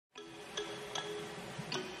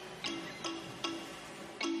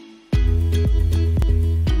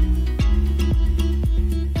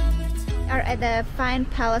the fine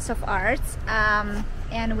Palace of Arts,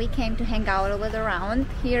 and we came to hang out a little around.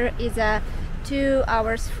 Here is a 2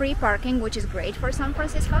 hours free parking, which is great for San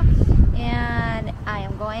Francisco, and I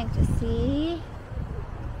am going to see.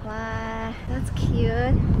 Wow, that's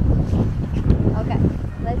cute. Okay,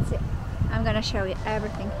 let's see. I'm gonna show you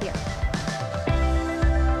everything here.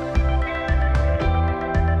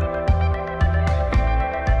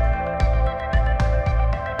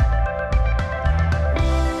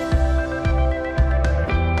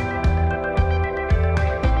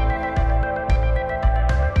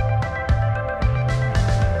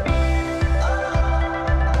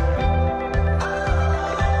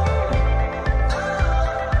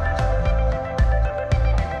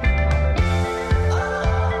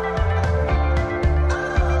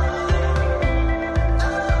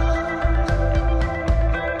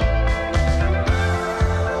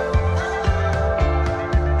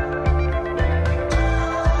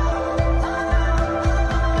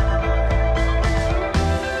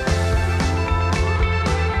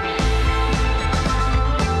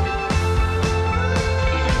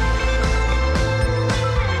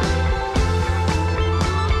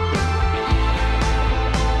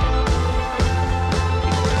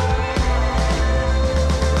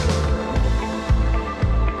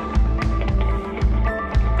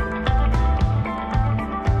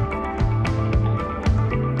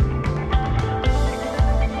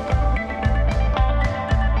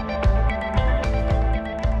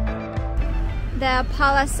 The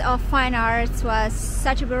Palace of Fine Arts was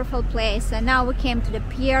such a beautiful place, and now we came to the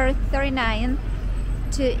Pier 39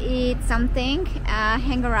 to eat something,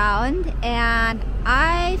 hang around, and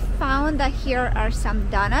I found that here are some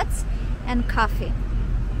donuts and coffee.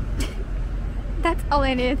 That's all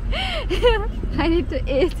I need. I need to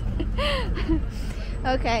eat.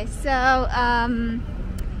 Okay, so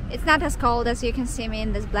it's not as cold as you can see me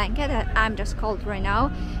in this blanket. I'm just cold right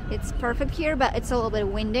now. It's perfect here, but it's a little bit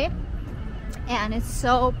windy. And it's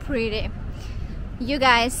so pretty. You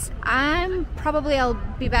guys, I'll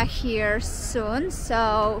be back here soon,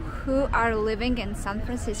 so who are living in San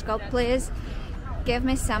Francisco, please give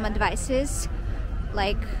me some advices,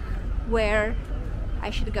 like where I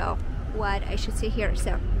should go, what I should see here.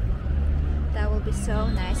 So that will be so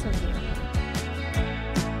nice of you.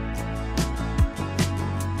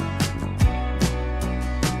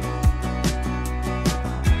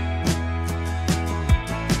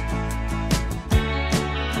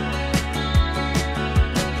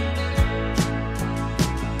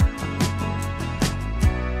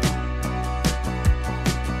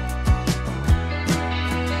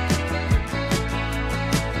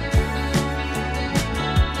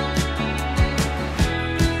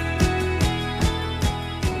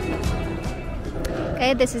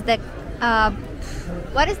 Okay, this is the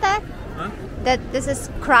what is that? Huh? This is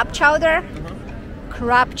crab chowder.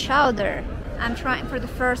 Crab chowder. I'm trying for the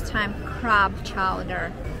first time crab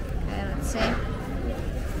chowder. Okay, let's see.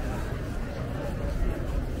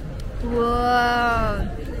 Whoa,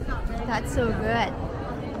 that's so good.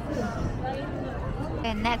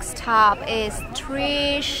 And next stop is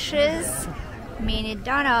Trish's Mini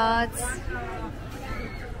Donuts.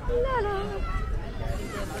 La la.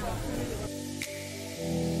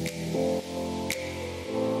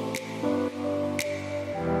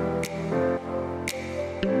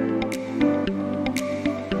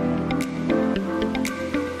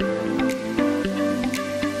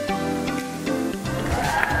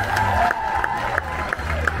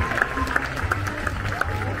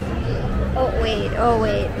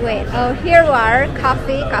 Wait. Oh, here we are.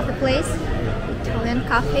 Coffee place. Italian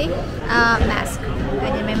coffee. Mask.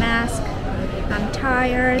 I need my mask. I'm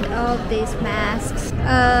tired of these masks.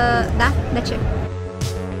 That's it.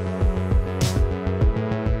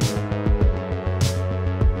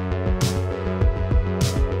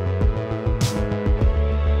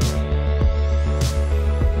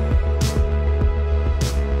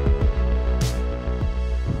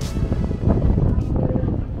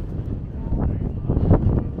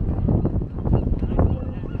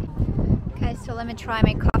 So let me try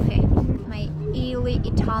my coffee, my Ely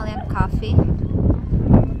Italian coffee.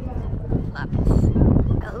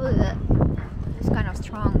 It's kind of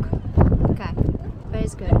strong. Okay, but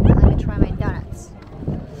it's good. Let me try my donuts.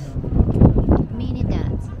 Mini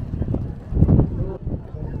donuts.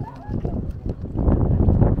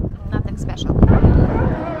 Nothing special.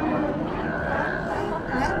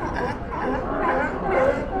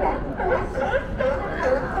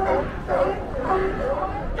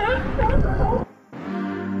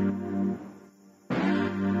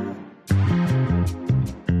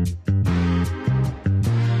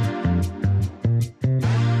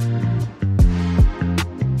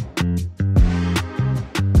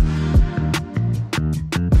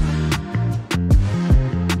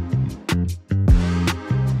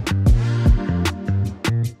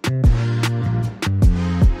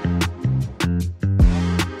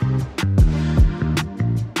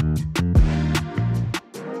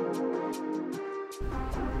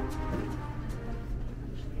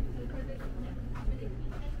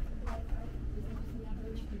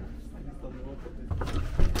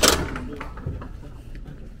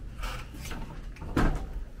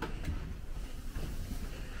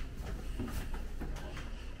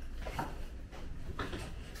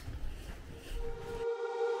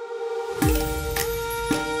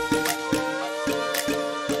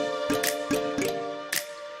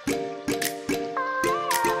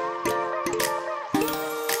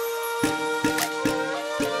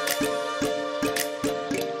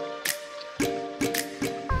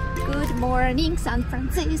 morning, San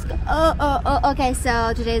Francisco. Okay,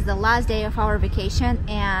 so today is the last day of our vacation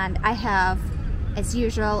and I have, as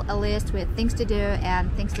usual, a list with things to do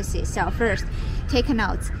and things to see. So first, take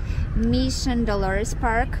notes. Mission Dolores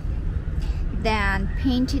Park, then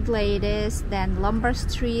Painted Ladies, then Lombard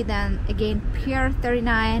Street, then again Pier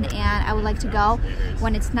 39, and I would like to go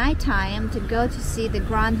when it's nighttime to go to see the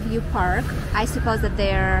Grand View Park. I suppose that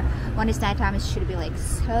there, when it's nighttime, it should be like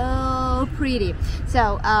so pretty.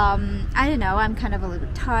 So I don't know, I'm kind of a little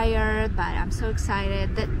bit tired, but I'm so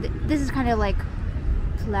excited. This is kind of like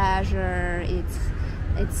pleasure. It's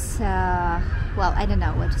well, I don't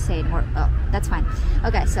know what to say anymore. Oh, that's fine.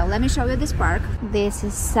 Okay, so let me show you this park. This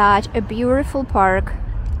is such a beautiful park,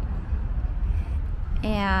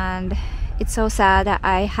 and it's so sad that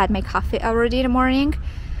I had my coffee already in the morning,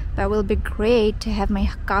 but it will be great to have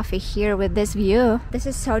my coffee here with this view. This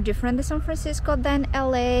is so different than San Francisco than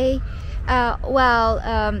LA.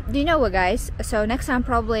 Do you know what, guys? So next time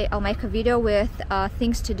probably I'll make a video with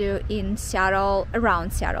things to do in Seattle,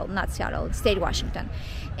 around Seattle, not Seattle, state Washington,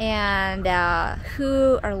 and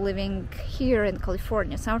who are living here in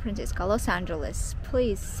California, San Francisco, Los Angeles,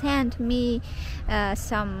 please send me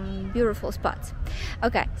some beautiful spots.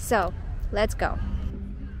 Okay, so let's go.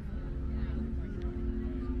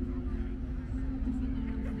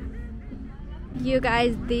 You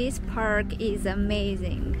guys, this park is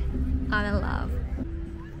amazing. I'm in love.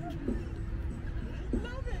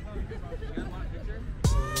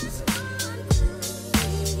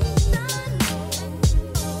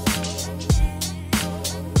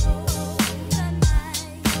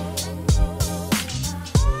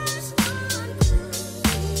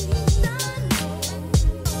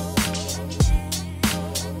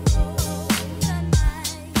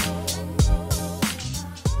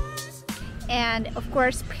 And of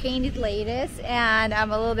course, Painted Ladies, and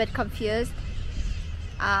I'm a little bit confused.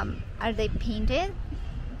 Are they painted?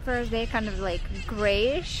 First they're kind of like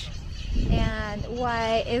grayish, and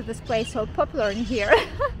why is this place so popular in here?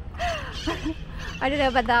 I don't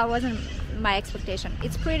know, but that wasn't my expectation.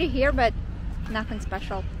 It's pretty here, but nothing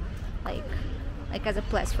special, like as a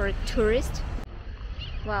place for a tourist.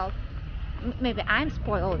 Well, maybe I'm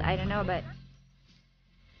spoiled, I don't know, but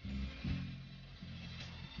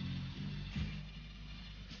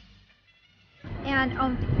and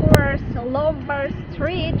of course Lombard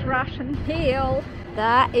Street, Russian Hill.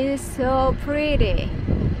 That is so pretty.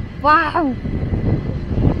 Wow!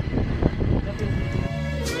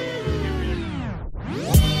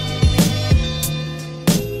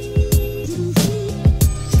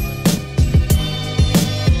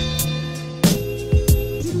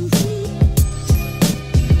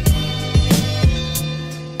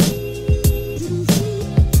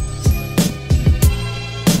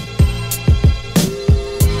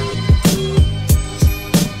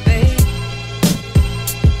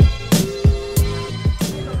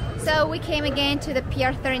 We came again to the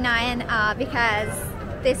Pier 39 because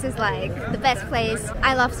this is like the best place.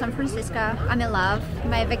 I love San Francisco. I'm in love.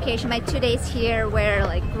 My vacation, my 2 days here were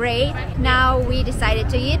like great. Now we decided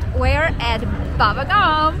to eat. Where? At Bubba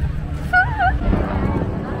Gump.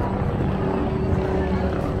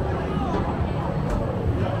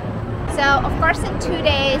 So of course in 2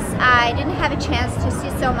 days I didn't have a chance to see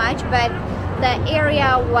so much, but the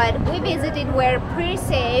area what we visited were pretty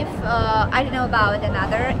safe. I don't know about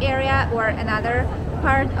another area or another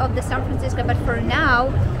part of the San Francisco, but for now,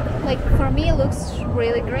 like for me, it looks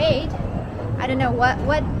really great. I don't know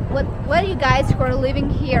what you guys who are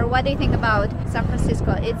living here, what do you think about San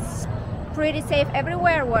Francisco? It's pretty safe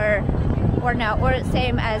everywhere, or no, or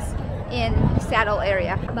same as in Seattle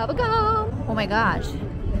area. Bubba Gump. Oh my gosh,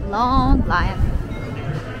 long line.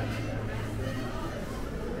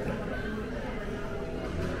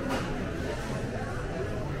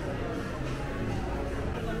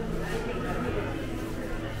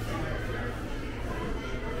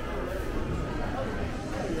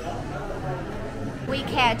 We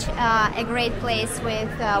catch a great place with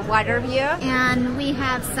water view, and we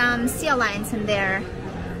have some sea lions in there,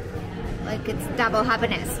 like it's double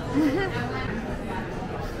happiness.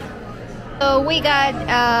 So we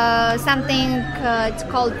got something it's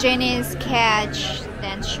called Jenny's Catch,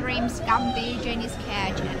 then shrimp scampi, Jenny's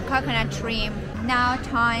Catch, and coconut shrimp. Now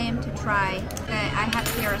time to try. I have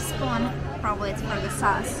here a spoon, probably it's for the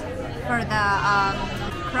sauce, for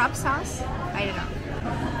the crab sauce, I don't know.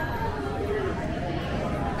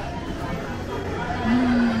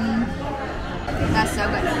 That's so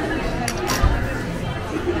good.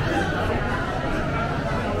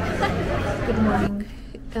 Good morning.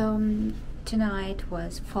 Tonight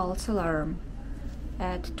was false alarm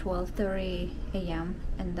at 12:30 a.m.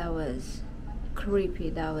 and that was creepy.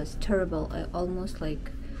 That was terrible. I almost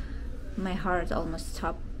like my heart almost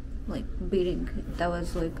stopped like beating. That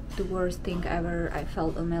was like the worst thing ever I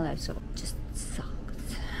felt in my life. So it just sucked.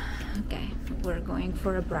 Okay, we're going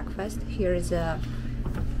for a breakfast. Here is a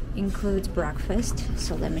includes breakfast.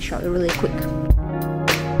 So let me show you really quick.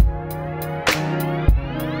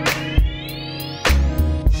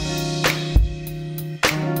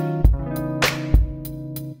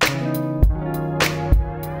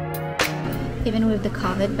 Even with the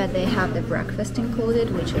COVID, but they have the breakfast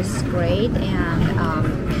included, which is great,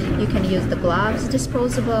 and you can use the gloves,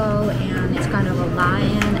 disposable, and it's kind of a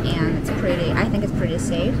lion, and it's pretty, I think it's pretty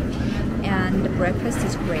safe, and the breakfast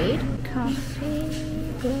is great.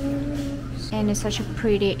 Coffee goes, and it's such a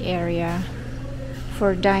pretty area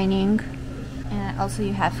for dining, and also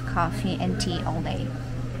you have coffee and tea all day.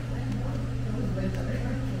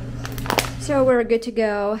 So we're good to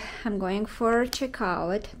go. I'm going for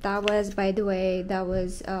checkout. That was, by the way, that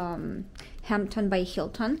was Hampton by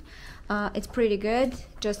Hilton. It's pretty good,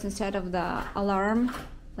 just instead of the alarm,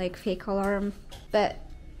 like fake alarm, but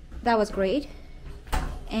that was great.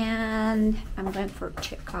 And I'm going for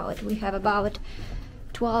checkout. We have about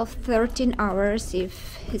 12-13 hours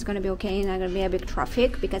if it's gonna be okay, not gonna be a big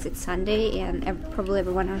traffic because it's Sunday and probably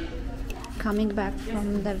everyone are coming back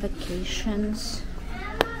from their vacations.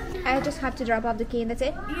 I just have to drop off the key and that's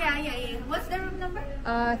it? Yeah. What's the room number?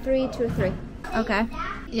 323. Okay.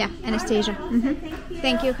 Yeah, Anastasia.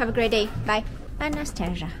 Thank you. Have a great day. Bye.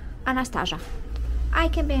 Anastasia. I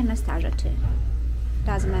can be Anastasia too.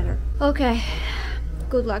 Doesn't matter. Okay.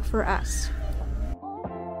 Good luck for us.